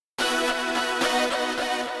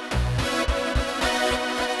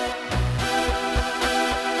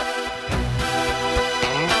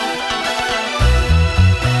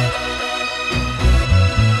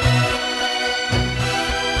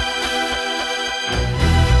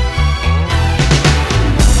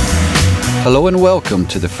Hello and welcome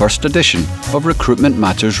to the first edition of Recruitment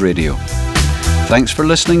Matters Radio. Thanks for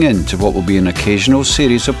listening in to what will be an occasional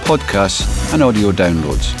series of podcasts and audio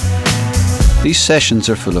downloads. These sessions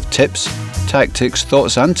are full of tips, tactics,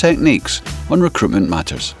 thoughts and techniques on recruitment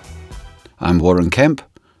matters. I'm Warren Kemp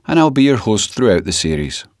and I'll be your host throughout the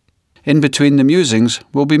series. In between the musings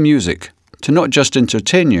will be music, to not just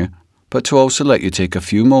entertain you, but to also let you take a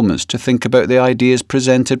few moments to think about the ideas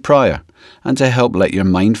presented prior and to help let your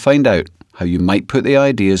mind find out how you might put the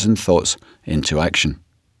ideas and thoughts into action.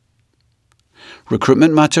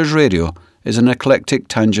 Recruitment Matters Radio is an eclectic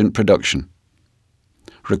tangent production,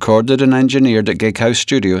 recorded and engineered at Gighouse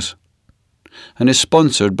Studios, and is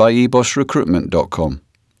sponsored by ebossrecruitment.com,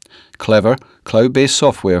 clever cloud-based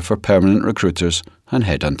software for permanent recruiters and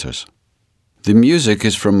headhunters. The music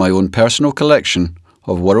is from my own personal collection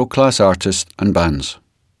of world-class artists and bands.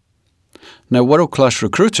 Now, world-class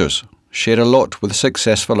recruiters share a lot with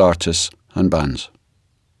successful artists and bands.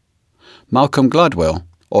 Malcolm Gladwell,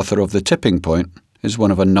 author of The Tipping Point, is one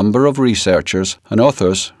of a number of researchers and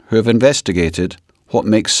authors who have investigated what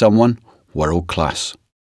makes someone world-class.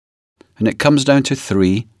 And it comes down to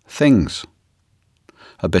three things: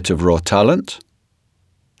 a bit of raw talent,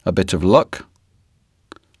 a bit of luck,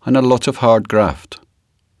 and a lot of hard graft.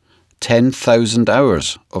 10,000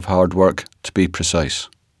 hours of hard work, to be precise.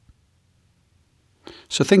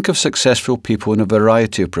 So think of successful people in a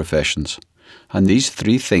variety of professions, and these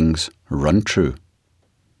three things run true.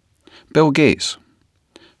 Bill Gates.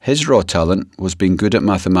 His raw talent was being good at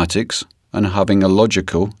mathematics and having a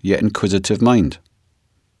logical yet inquisitive mind.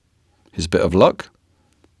 His bit of luck?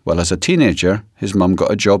 Well, as a teenager, his mum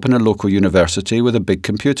got a job in a local university with a big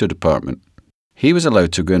computer department. He was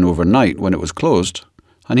allowed to go in overnight when it was closed,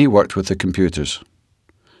 and he worked with the computers.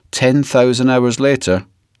 10,000 hours later,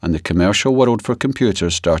 and the commercial world for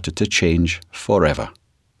computers started to change forever.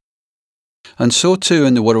 And so too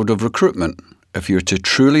in the world of recruitment, if you're to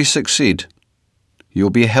truly succeed, you'll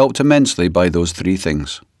be helped immensely by those three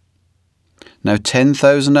things. Now,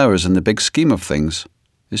 10,000 hours in the big scheme of things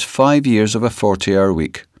is 5 years of a 40-hour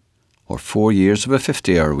week, or 4 years of a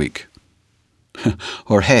 50-hour week.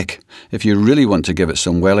 Or heck, if you really want to give it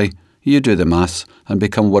some welly, you do the maths and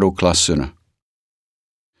become world-class sooner.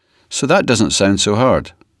 So that doesn't sound so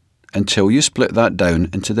hard, until you split that down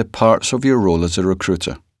into the parts of your role as a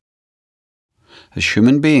recruiter. As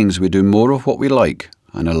human beings, we do more of what we like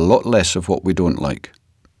and a lot less of what we don't like.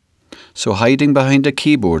 So hiding behind a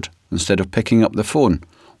keyboard instead of picking up the phone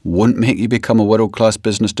won't make you become a world-class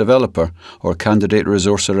business developer or candidate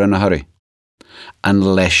resourcer in a hurry,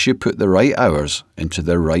 unless you put the right hours into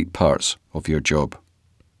the right parts of your job.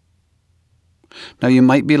 Now, you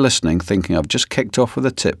might be listening thinking I've just kicked off with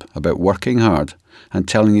a tip about working hard and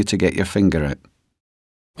telling you to get your finger out.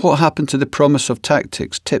 What happened to the promise of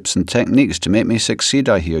tactics, tips and techniques to make me succeed,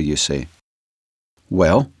 I hear you say?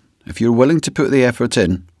 Well, if you're willing to put the effort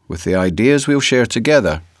in with the ideas we'll share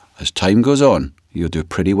together, as time goes on, you'll do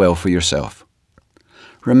pretty well for yourself.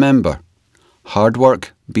 Remember, hard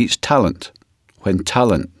work beats talent when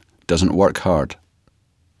talent doesn't work hard.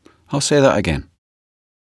 I'll say that again.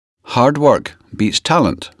 Hard work beats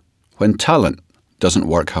talent when talent doesn't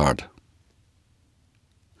work hard.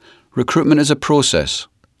 Recruitment is a process,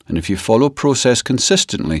 and if you follow process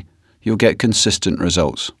consistently, you'll get consistent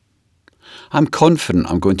results. I'm confident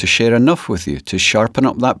I'm going to share enough with you to sharpen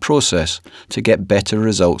up that process to get better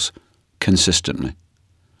results consistently.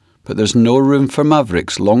 But there's no room for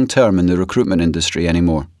mavericks long-term in the recruitment industry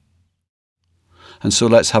anymore. And so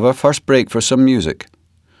let's have our first break for some music.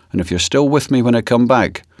 And if you're still with me when I come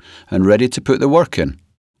back and ready to put the work in,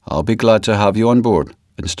 I'll be glad to have you on board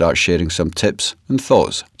and start sharing some tips and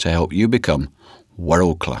thoughts to help you become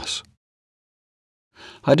world-class.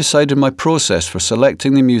 I decided my process for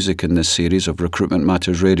selecting the music in this series of Recruitment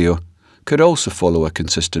Matters Radio could also follow a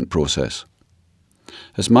consistent process.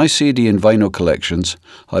 As my CD and vinyl collections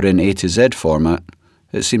are in A to Z format,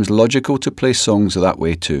 it seems logical to play songs that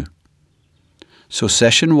way too. So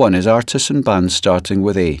Session 1 is artists and bands starting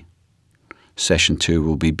with A. Session 2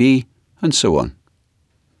 will be B, and so on.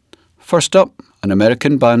 First up, an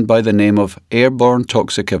American band by the name of Airborne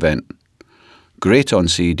Toxic Event. Great on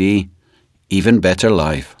CD, even better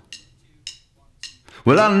live.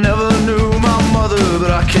 Well, I never knew my mother,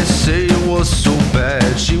 but I can't say it was so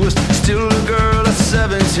bad. She was still a girl at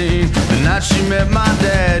 17. The night she met my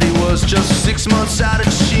dad, he was just 6 months out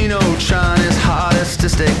of Chino, trying his hardest to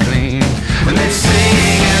stay clean. And they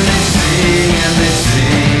sing and they sing and they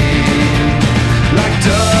sing, like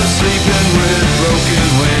doves sleeping with broken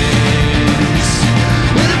wings,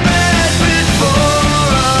 with a bad bit for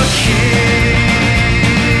a king.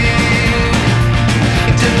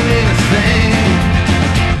 It didn't mean a thing.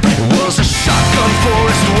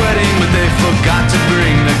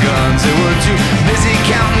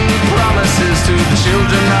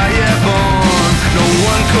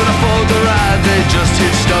 couldn't afford the ride, they just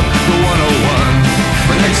hitched up the 101.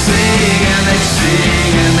 And they'd sing and they'd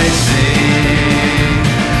sing and they'd sing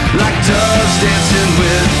like doves dancing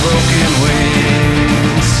with broken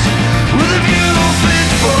wings, with a view fit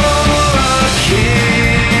for a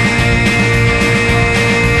king.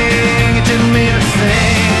 It didn't mean a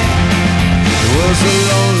thing. There was a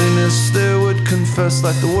loneliness they would confess,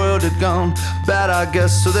 like the world had gone bad, I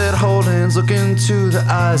guess. So they'd hold hands, look into the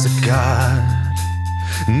eyes of God,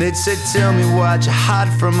 and they'd say, tell me, why'd you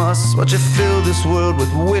hide from us? Why'd you fill this world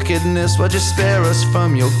with wickedness? Why'd you spare us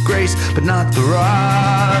from your grace, but not the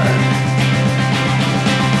rod?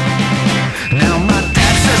 Now my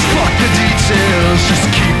dad says, fuck the details, just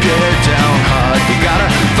keep your head down hard. You gotta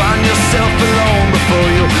find yourself alone before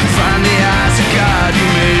you find the eyes of God. You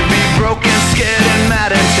may be broken, scared, and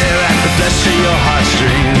mad, and tear at the flesh of your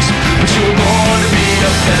heartstrings, but you were born to be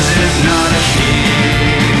a peasant, not a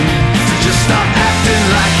king. Just stop acting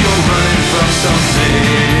like you're running from something.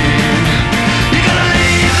 You gotta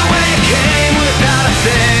leave the way you came without a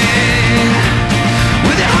thing,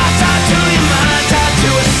 with your heart tied to your mind, tied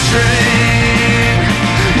to a string.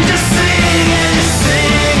 You just sing and you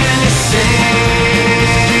sing and you sing.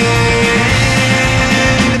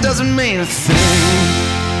 It doesn't mean a thing.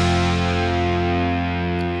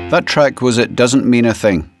 That track was It Doesn't Mean a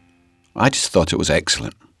Thing. I just thought it was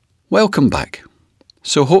excellent. Welcome back.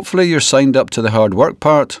 So hopefully you're signed up to the hard work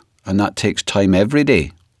part, and that takes time every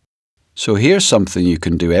day. So here's something you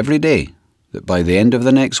can do every day that by the end of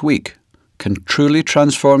the next week can truly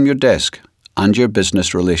transform your desk and your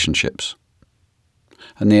business relationships.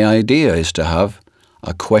 And the idea is to have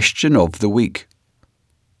a question of the week.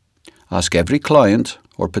 Ask every client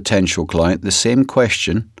or potential client the same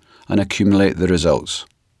question and accumulate the results.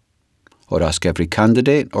 Or ask every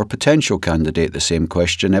candidate or potential candidate the same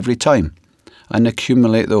question every time and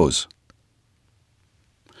accumulate those.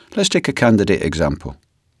 Let's take a candidate example.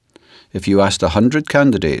 If you asked 100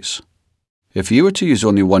 candidates, if you were to use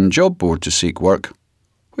only one job board to seek work,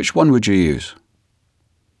 which one would you use?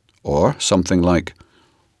 Or something like,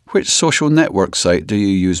 which social network site do you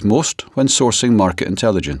use most when sourcing market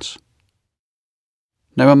intelligence?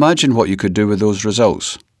 Now imagine what you could do with those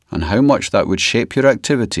results and how much that would shape your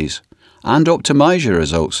activities and optimize your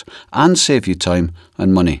results and save you time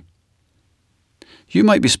and money. You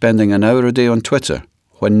might be spending an hour a day on Twitter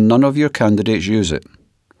when none of your candidates use it,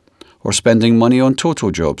 or spending money on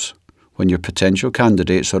Total Jobs when your potential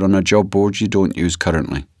candidates are on a job board you don't use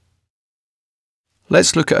currently.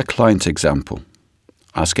 Let's look at a client example.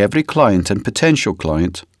 Ask every client and potential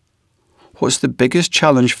client, what's the biggest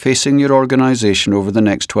challenge facing your organisation over the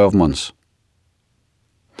next 12 months?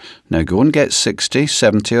 Now go and get 60,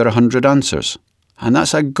 70 or 100 answers. And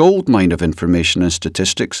that's a goldmine of information and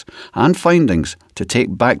statistics and findings to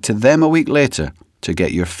take back to them a week later to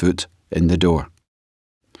get your foot in the door.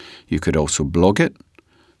 You could also blog it,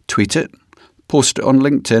 tweet it, post it on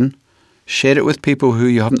LinkedIn, share it with people who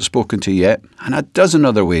you haven't spoken to yet, and a dozen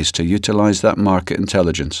other ways to utilise that market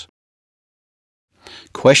intelligence.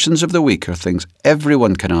 Questions of the week are things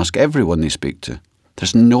everyone can ask everyone they speak to.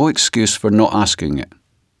 There's no excuse for not asking it.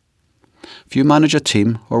 If you manage a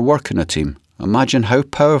team or work in a team, imagine how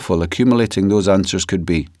powerful accumulating those answers could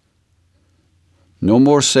be. No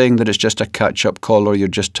more saying that it's just a catch-up call or you're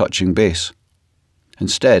just touching base.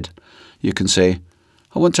 Instead, you can say,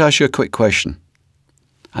 I want to ask you a quick question,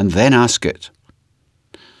 and then ask it.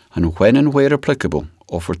 And when and where applicable,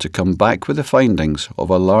 offer to come back with the findings of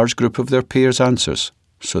a large group of their peers' answers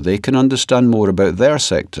so they can understand more about their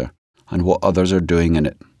sector and what others are doing in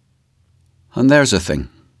it. And there's the thing.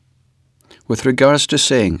 With regards to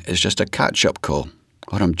saying it's just a catch-up call,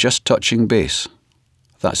 or I'm just touching base,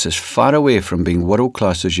 that's as far away from being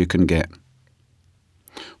world-class as you can get.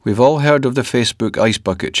 We've all heard of the Facebook Ice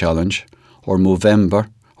Bucket Challenge, or Movember,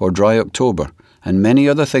 or Dry October, and many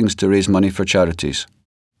other things to raise money for charities.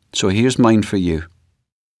 So here's mine for you.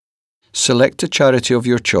 Select a charity of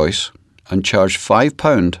your choice and charge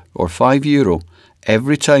 £5 or €5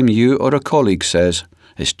 every time you or a colleague says,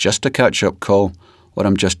 it's just a catch-up call, or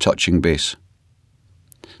I'm just touching base.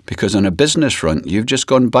 Because on a business front, you've just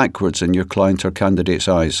gone backwards in your client or candidate's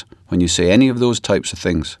eyes when you say any of those types of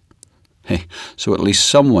things. Hey, so at least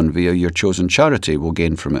someone via your chosen charity will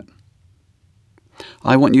gain from it.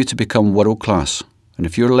 I want you to become world class, and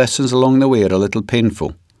if your lessons along the way are a little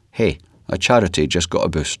painful, hey, a charity just got a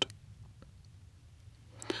boost.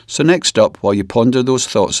 So next up, while you ponder those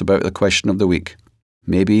thoughts about the question of the week,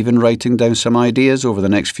 maybe even writing down some ideas over the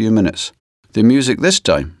next few minutes, the music this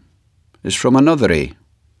time is from another A,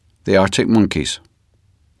 the Arctic Monkeys.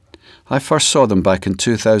 I first saw them back in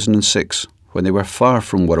 2006 when they were far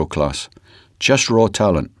from world class, just raw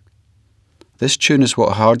talent. This tune is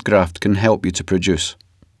what Hardgraft can help you to produce.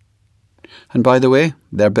 And by the way,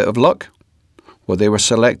 their bit of luck? Well, they were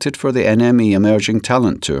selected for the NME Emerging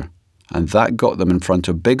Talent Tour, and that got them in front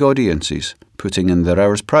of big audiences, putting in their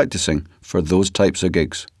hours practicing for those types of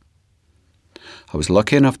gigs. I was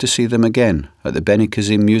lucky enough to see them again at the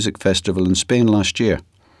Benicassim Music Festival in Spain last year,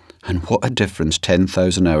 and what a difference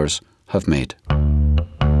 10,000 hours have made.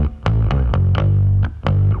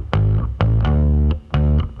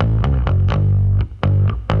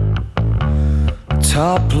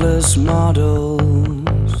 Topless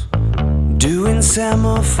models doing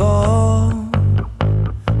semaphore,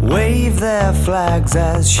 wave their flags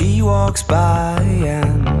as she walks by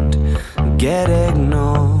and get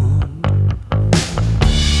ignored.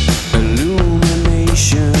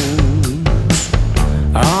 Illuminations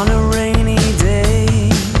on a rainy day,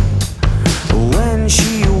 when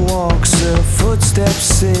she walks her footsteps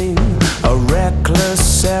sing a reckless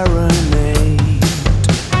serenade.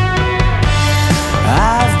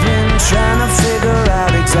 I've been trying to figure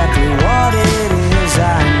out exactly what it is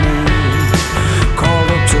I need. Called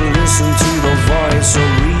up to listen to the voice of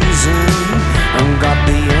reason and got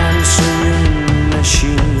the answering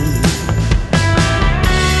machine.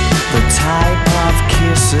 The type of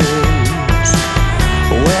kisses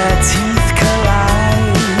where teeth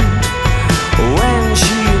collide, when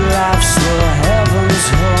she laughs the heavens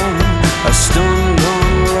hum a stun-gun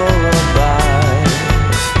lullaby.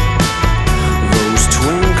 Those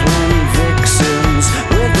twinkling vixens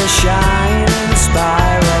with the shining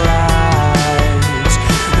spiral eyes,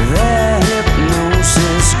 their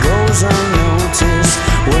hypnosis goes unnoticed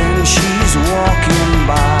when she's walking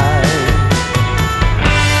by.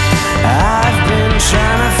 I've been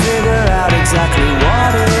trying to figure out exactly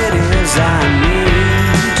what it is I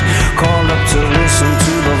need. Called up to listen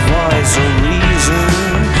to the voice of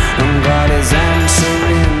reason and got his answer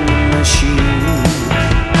in the machine.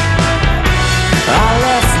 I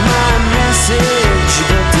left my message,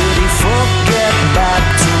 but did he forget back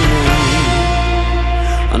to me?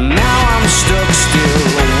 And now I'm stuck still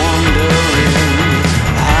wondering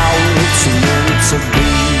how it's meant to be.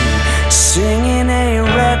 Singing a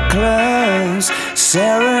reckless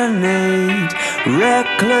serenade,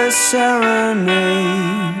 reckless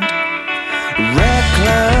serenade,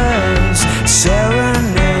 reckless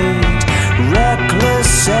serenade, reckless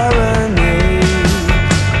serenade.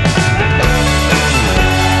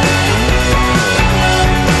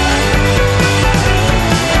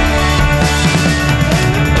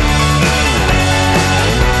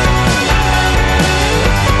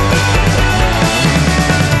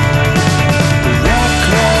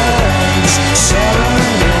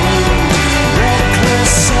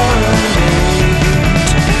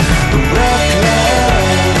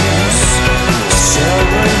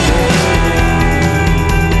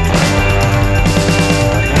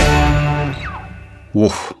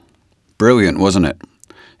 Woof. Brilliant, wasn't it?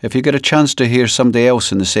 If you get a chance to hear somebody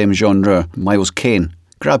else in the same genre, Miles Kane,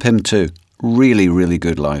 grab him too. Really, really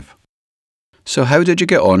good live. So how did you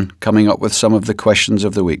get on coming up with some of the questions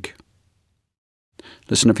of the week?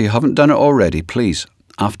 Listen, if you haven't done it already, please,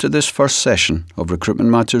 after this first session of Recruitment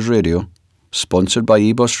Matters Radio, sponsored by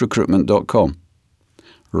ebosrecruitment.com,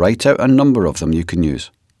 write out a number of them you can use.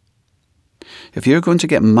 If you're going to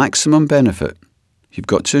get maximum benefit, you've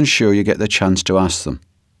got to ensure you get the chance to ask them.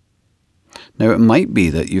 Now, it might be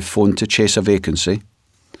that you've phoned to chase a vacancy,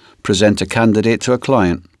 present a candidate to a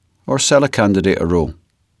client, or sell a candidate a role,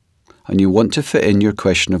 and you want to fit in your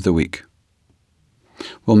question of the week.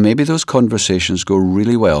 Well, maybe those conversations go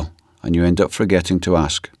really well and you end up forgetting to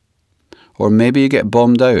ask. Or maybe you get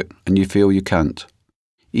bombed out and you feel you can't.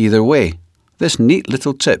 Either way, this neat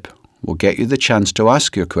little tip will get you the chance to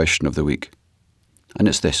ask your question of the week. And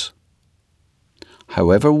it's this.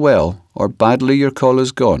 However well or badly your call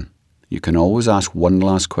has gone, you can always ask one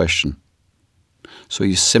last question. So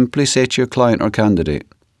you simply say to your client or candidate,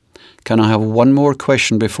 "Can I have one more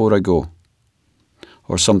question before I go?"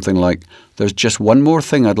 Or something like, "There's just one more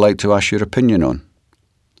thing I'd like to ask your opinion on."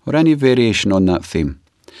 Or any variation on that theme.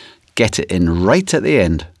 Get it in right at the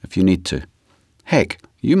end if you need to. Heck,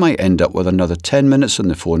 you might end up with another 10 minutes on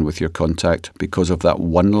the phone with your contact because of that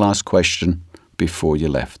one last question before you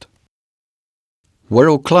left.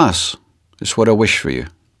 World class is what I wish for you.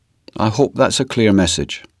 I hope that's a clear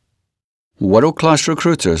message. World-class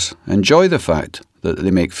recruiters enjoy the fact that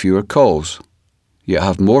they make fewer calls, yet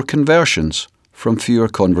have more conversions from fewer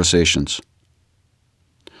conversations.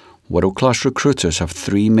 World-class recruiters have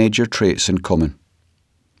 3 major traits in common: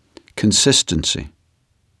 consistency,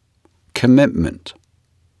 commitment,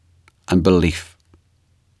 and belief.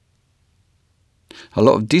 A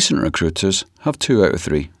lot of decent recruiters have 2 out of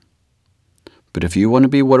 3. But if you want to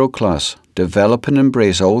be world class, develop and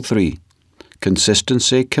embrace all 3: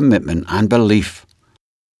 consistency, commitment, and belief.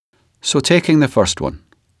 So taking the first one,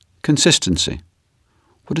 consistency.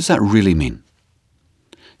 What does that really mean?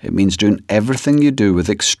 It means doing everything you do with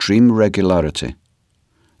extreme regularity.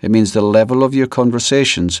 It means the level of your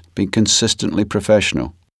conversations being consistently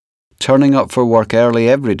professional. Turning up for work early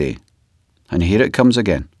every day. And here it comes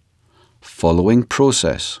again. Following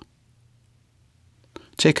process.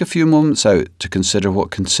 Take a few moments out to consider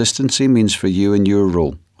what consistency means for you in your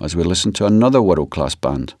role as we listen to another world-class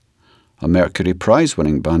band, a Mercury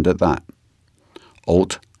Prize-winning band at that,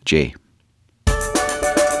 Alt J.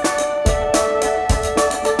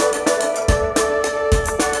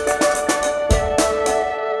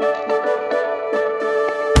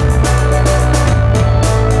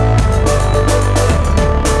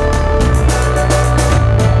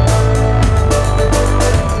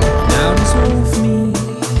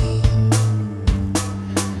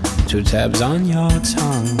 Two tabs on your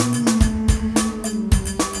tongue.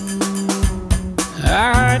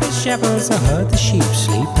 I heard the shepherds, I heard the sheep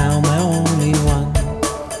sleep. Now I'm the only one.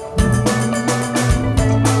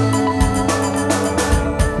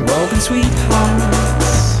 Broken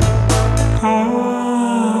sweethearts,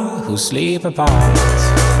 who sleep apart.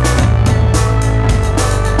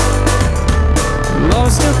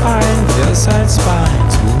 Most of mine, your side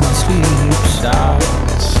spines, woman sleeps out.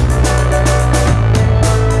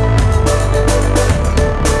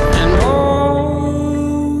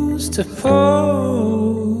 To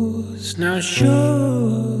pose, now shush.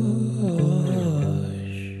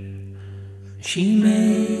 She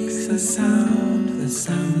makes the sound that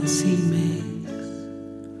she makes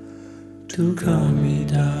to calm me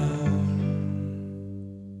down.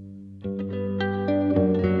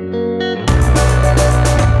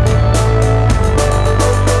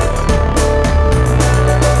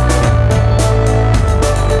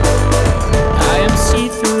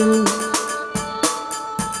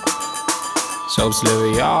 So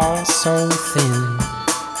slippery, you're so thin.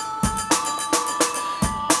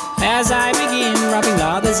 As I begin rubbing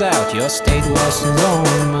others out, your state worsens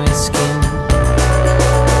on my skin.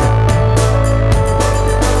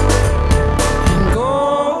 And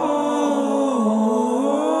gold,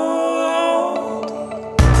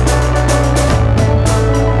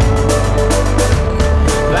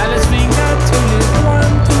 Violet's finger to live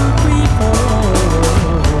 1, 2, 3, 4.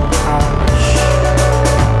 Hush.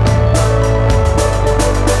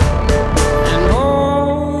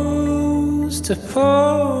 To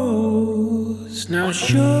pose, now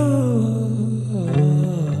shush.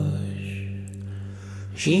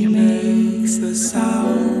 She makes the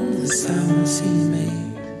sound she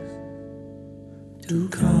makes to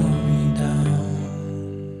calm me down.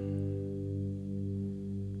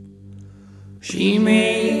 She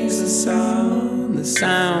makes the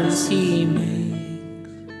sound she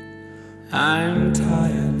makes. I'm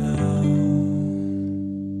tired now.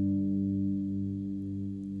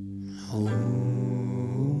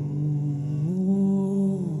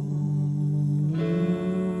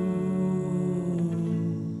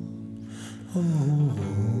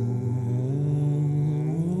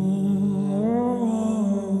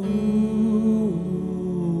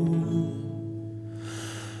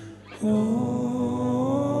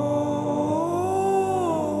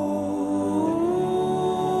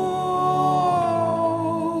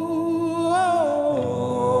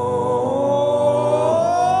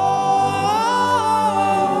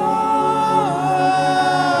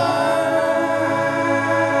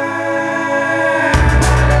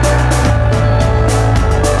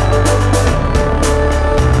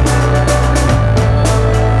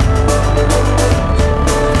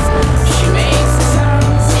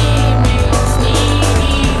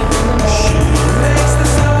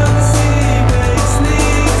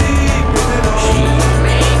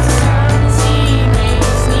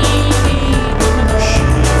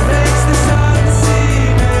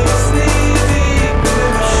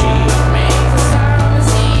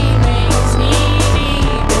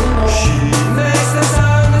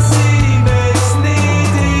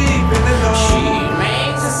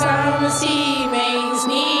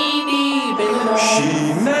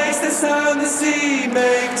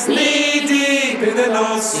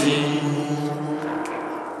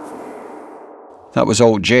 That was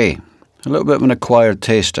Alt J. A little bit of an acquired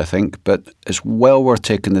taste, I think, but it's well worth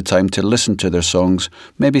taking the time to listen to their songs,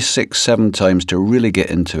 maybe 6-7 times to really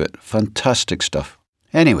get into it. Fantastic stuff.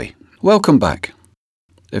 Anyway, welcome back.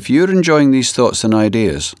 If you're enjoying these thoughts and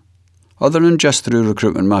ideas, other than just through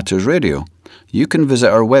Recruitment Matters Radio, you can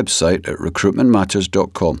visit our website at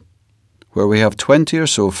recruitmentmatters.com, where we have 20 or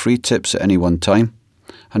so free tips at any one time,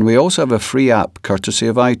 and we also have a free app courtesy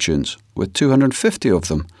of iTunes with 250 of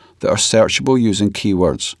them that are searchable using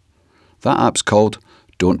keywords. That app's called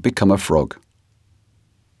Don't Become a Frog.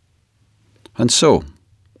 And so,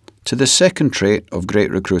 to the second trait of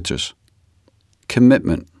great recruiters,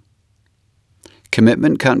 commitment.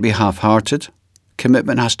 Commitment can't be half-hearted.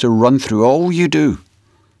 Commitment has to run through all you do.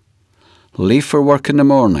 Leave for work in the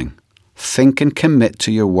morning. Think and commit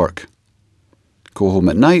to your work. Go home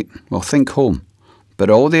at night? Well, think home. But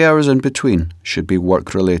all the hours in between should be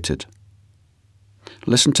work-related.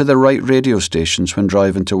 Listen to the right radio stations when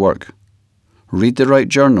driving to work. Read the right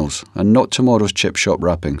journals and not tomorrow's chip shop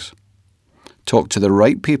wrappings. Talk to the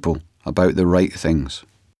right people about the right things.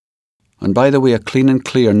 And by the way, a clean and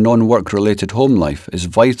clear non-work-related home life is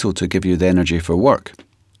vital to give you the energy for work.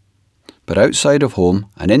 But outside of home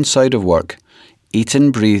and inside of work, eat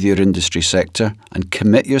and breathe your industry sector and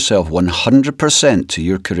commit yourself 100% to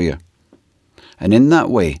your career. And in that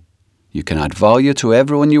way, you can add value to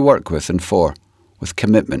everyone you work with and for, with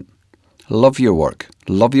commitment. Love your work,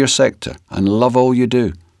 love your sector, and love all you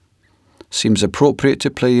do. Seems appropriate to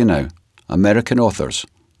play you now, American Authors,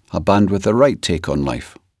 a band with the right take on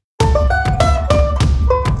life.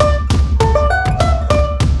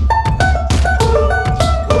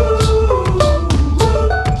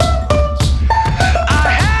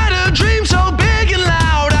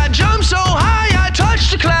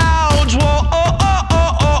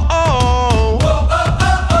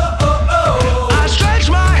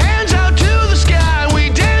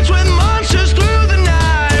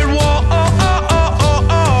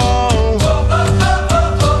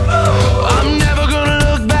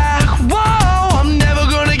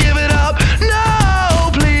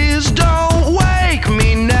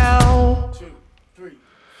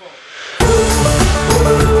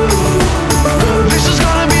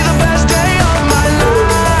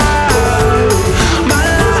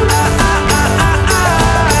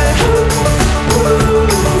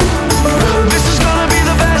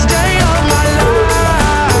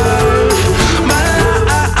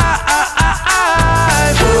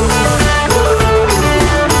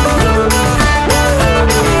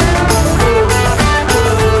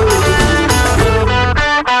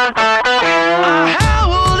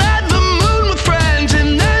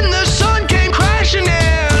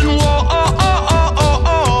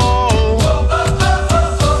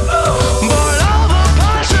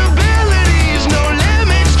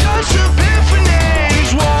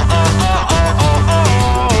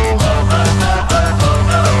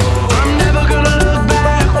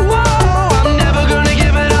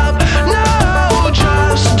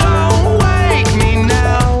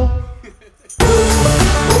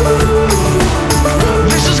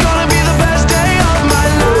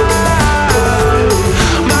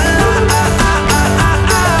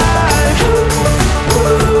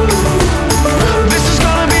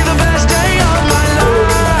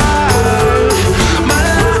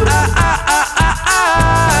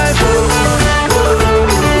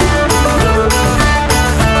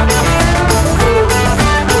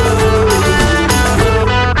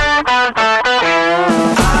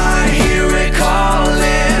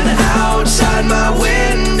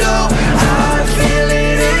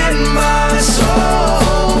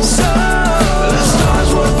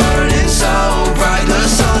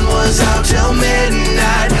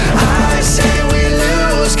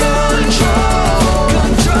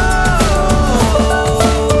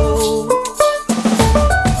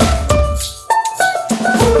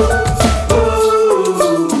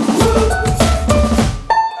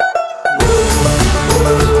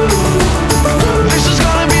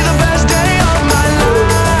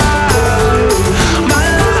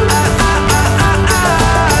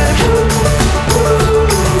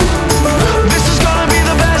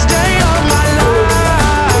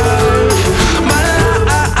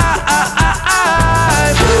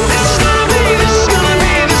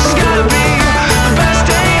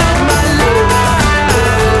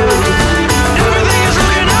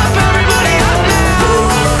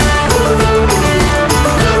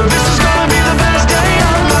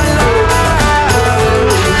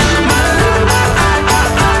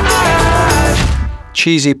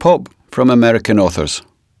 Cheesy pop from American Authors.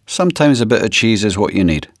 Sometimes a bit of cheese is what you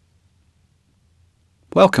need.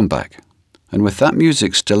 Welcome back. And with that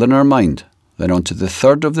music still in our mind, then on to the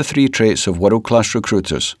third of the three traits of world-class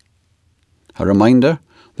recruiters. A reminder,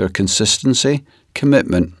 their consistency,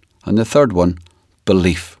 commitment, and the third one,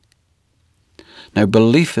 belief. Now,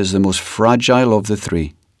 belief is the most fragile of the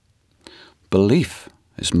three. Belief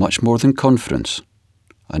is much more than confidence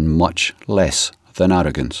and much less than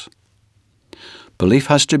arrogance. Belief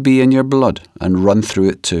has to be in your blood and run through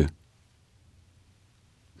it too.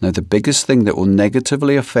 Now, the biggest thing that will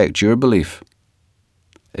negatively affect your belief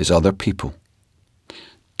is other people.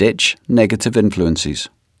 Ditch negative influences,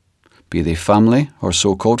 be they family or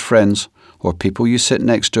so-called friends or people you sit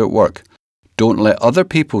next to at work. Don't let other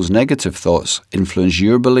people's negative thoughts influence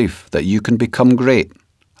your belief that you can become great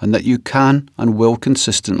and that you can and will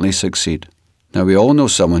consistently succeed. Now, we all know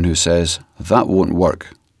someone who says, that won't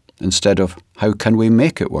work, instead of, how can we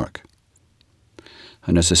make it work?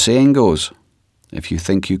 And as the saying goes, if you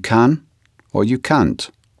think you can or you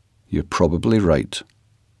can't, you're probably right.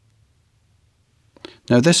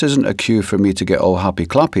 Now, this isn't a cue for me to get all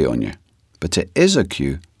happy-clappy on you, but it is a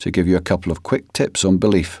cue to give you a couple of quick tips on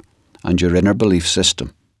belief and your inner belief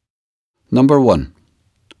system. Number 1,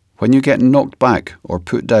 when you get knocked back or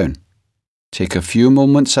put down, take a few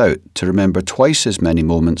moments out to remember twice as many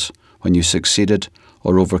moments when you succeeded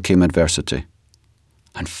or overcame adversity,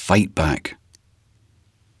 and fight back.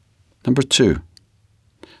 Number 2,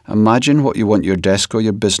 imagine what you want your desk or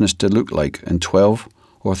your business to look like in 12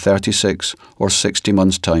 or 36 or 60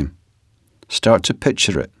 months' time. Start to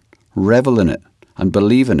picture it, revel in it, and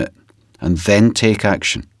believe in it, and then take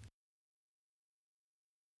action.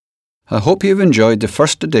 I hope you've enjoyed the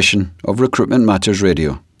first edition of Recruitment Matters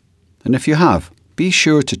Radio, and if you have, be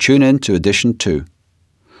sure to tune in to edition 2,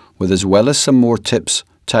 with as well as some more tips,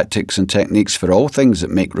 tactics and techniques for all things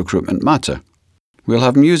that make recruitment matter. We'll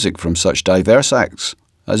have music from such diverse acts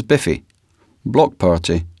as Biffy, Block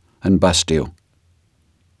Party and Bastille.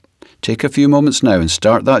 Take a few moments now and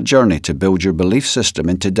start that journey to build your belief system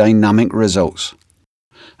into dynamic results.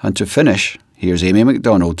 And to finish, here's Amy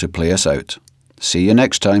MacDonald to play us out. See you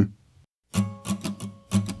next time.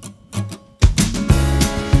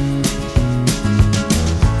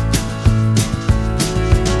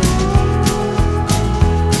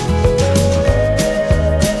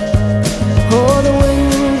 Oh, the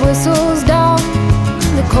wind whistles down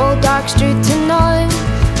the cold dark street tonight,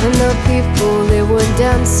 and the people, they were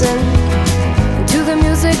dancing to the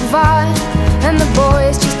music vibe, and the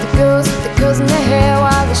boys chase the girls with the curls in their hair,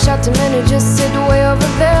 while the shouting men who just sit way over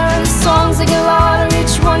there. And the songs, they get louder,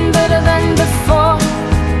 each one better than before,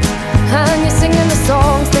 and you're singing the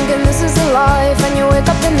songs thinking this is a life. And you wake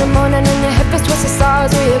up in the morning and your hip is twisted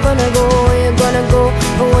sides. Where you gonna go, where you gonna go,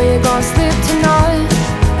 or where you gonna sleep tonight?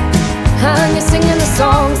 And you're singing the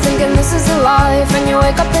songs thinking this is a life. And you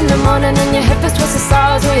wake up in the morning and your hip is twisted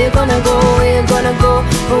sides. Where you gonna go, where you gonna go,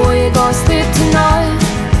 or where you gonna sleep tonight?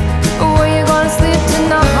 Or where you gonna sleep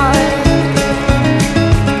tonight?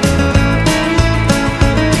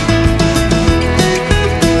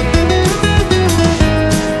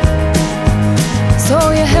 So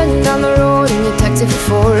you're heading down the road in your taxi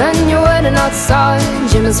for 4, and you're waiting outside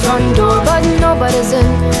Jim's front door, but nobody's in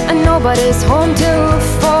and nobody's home till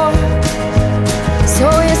 4. So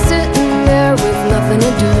you're sitting there with nothing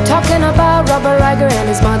to do, talking about Robert Riger and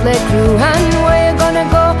his motley crew, and where you gonna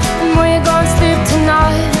go and where you gonna sleep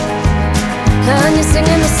tonight? And you're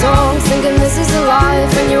singing the songs thinking this is a life.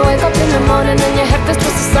 And you wake up in the morning and your head feels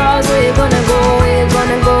twisted stars. Where you gonna go, where you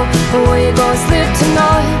gonna go, or where you gonna sleep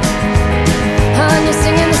tonight? And you're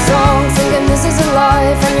singing the songs thinking this is a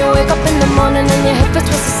life. And you wake up in the morning and your head feels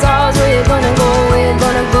twisted stars. Where you gonna go, where you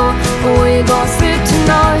gonna go, or where you gonna sleep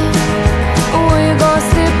tonight? Or where you gonna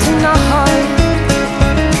sleep tonight?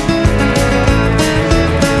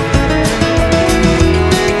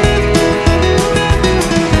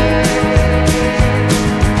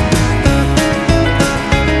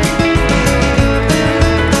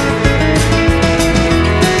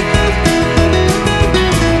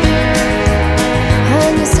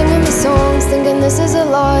 This is a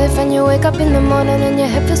life. And you wake up in the morning and your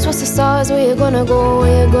head feels twisted stars. Where you gonna go,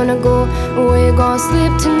 where you gonna go, or where you gonna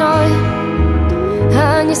sleep tonight?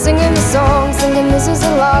 And you're singing the songs thinking this is